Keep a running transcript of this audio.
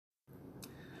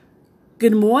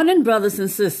Good morning, brothers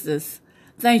and sisters.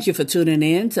 Thank you for tuning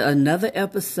in to another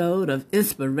episode of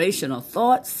Inspirational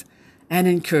Thoughts and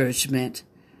Encouragement.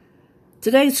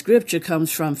 Today's scripture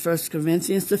comes from 1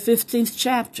 Corinthians, the 15th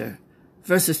chapter,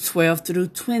 verses 12 through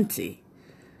 20.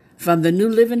 From the New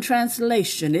Living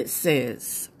Translation, it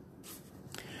says,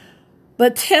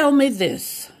 "But tell me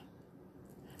this,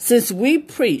 since we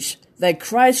preach that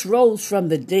Christ rose from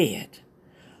the dead,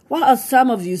 why are some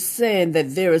of you saying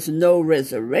that there is no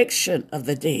resurrection of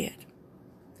the dead?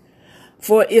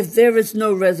 For if there is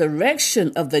no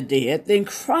resurrection of the dead, then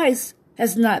Christ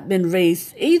has not been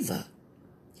raised either.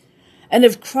 And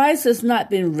if Christ has not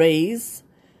been raised,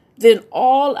 then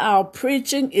all our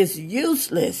preaching is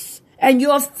useless, and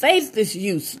your faith is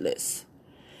useless.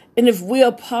 And if we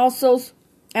apostles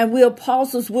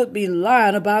would be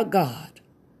lying about God.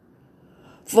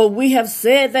 For we have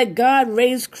said that God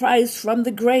raised Christ from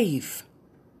the grave.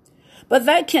 But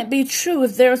that can't be true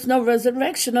if there is no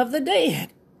resurrection of the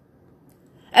dead.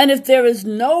 And if there is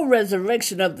no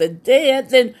resurrection of the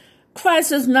dead, then Christ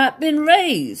has not been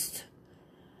raised.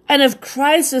 And if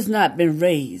Christ has not been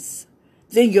raised,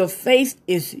 then your faith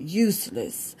is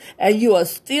useless, and you are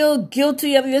still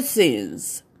guilty of your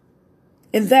sins.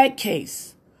 In that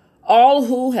case, all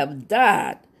who have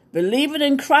died believing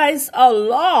in Christ are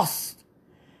lost.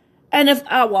 And if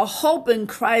our hope in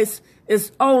Christ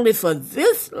is only for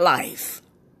this life,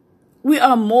 we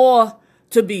are more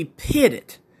to be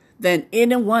pitied than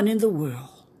anyone in the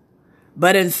world.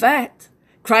 But in fact,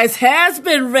 Christ has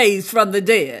been raised from the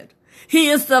dead. He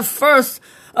is the first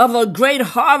of a great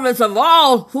harvest of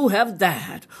all who have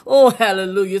died. Oh,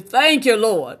 hallelujah. Thank you,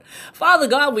 Lord. Father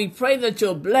God, we pray that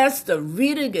you'll bless the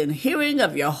reading and hearing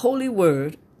of your holy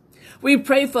word. We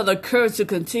pray for the courage to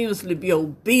continuously be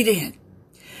obedient.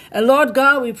 And Lord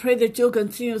God, we pray that you'll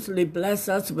continuously bless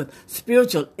us with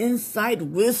spiritual insight,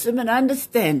 wisdom, and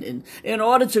understanding in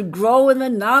order to grow in the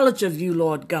knowledge of you,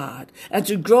 Lord God, and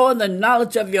to grow in the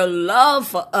knowledge of your love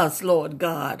for us, Lord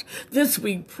God. This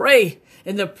we pray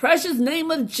in the precious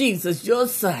name of Jesus, your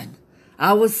Son,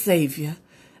 our Savior.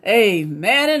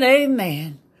 Amen and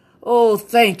amen. Oh,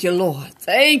 thank you, Lord.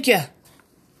 Thank you.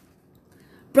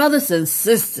 Brothers and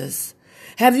sisters,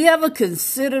 have you ever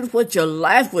considered what your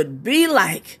life would be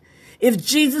like if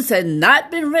Jesus had not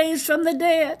been raised from the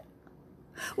dead?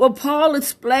 Well, Paul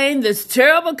explained the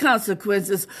terrible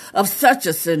consequences of such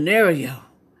a scenario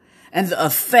and the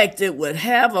effect it would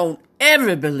have on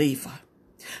every believer.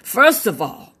 First of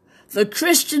all, the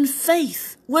Christian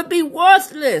faith would be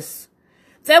worthless.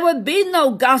 There would be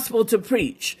no gospel to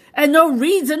preach and no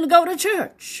reason to go to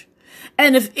church.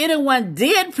 And if anyone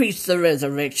did preach the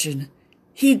resurrection,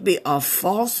 he'd be a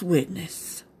false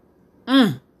witness.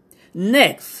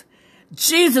 Next,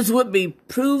 Jesus would be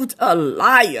proved a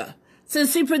liar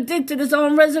since he predicted his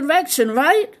own resurrection,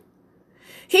 right?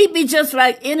 He'd be just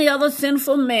like any other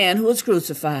sinful man who was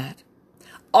crucified.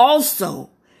 Also,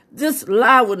 this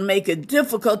lie would make it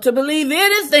difficult to believe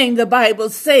anything the Bible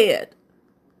said.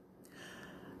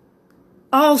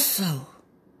 Also,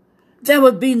 there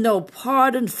would be no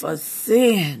pardon for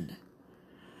sin.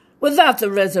 Without the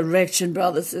resurrection,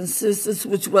 brothers and sisters,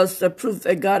 which was the proof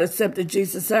that God accepted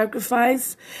Jesus'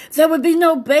 sacrifice, there would be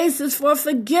no basis for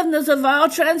forgiveness of our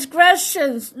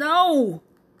transgressions. No.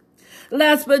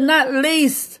 Last but not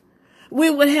least,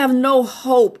 we would have no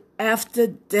hope after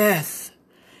death.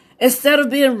 Instead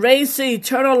of being raised to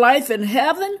eternal life in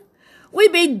heaven,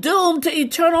 we'd be doomed to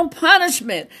eternal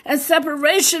punishment and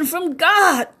separation from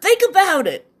God. Think about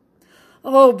it.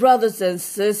 Oh, brothers and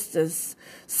sisters,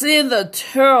 seeing the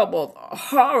terrible,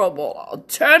 horrible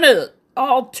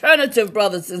alternative,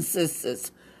 brothers and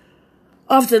sisters,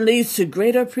 often leads to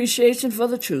greater appreciation for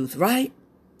the truth, right?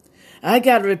 I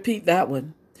got to repeat that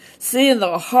one. Seeing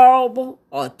the horrible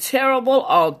or terrible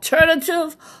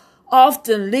alternative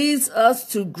often leads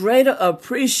us to greater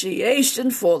appreciation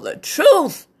for the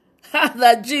truth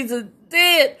that Jesus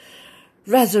did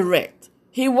resurrect.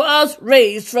 He was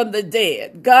raised from the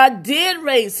dead. God did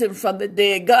raise him from the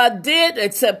dead. God did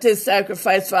accept his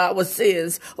sacrifice for our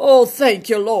sins. Oh, thank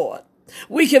you, Lord.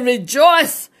 We can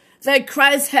rejoice that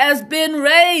Christ has been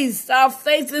raised. Our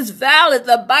faith is valid.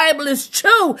 The Bible is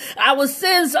true. Our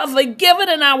sins are forgiven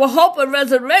and our hope of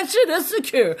resurrection is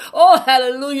secure. Oh,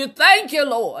 hallelujah. Thank you,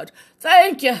 Lord.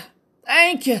 Thank you.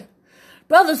 Thank you.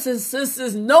 Brothers and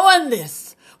sisters, knowing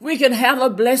this, we can have a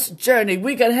blessed journey.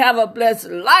 We can have a blessed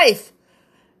life.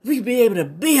 We can be able to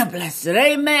be a blessing.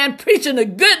 Amen. Preaching the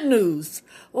good news.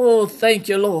 Oh, thank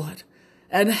you, Lord.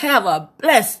 And have a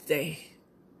blessed day.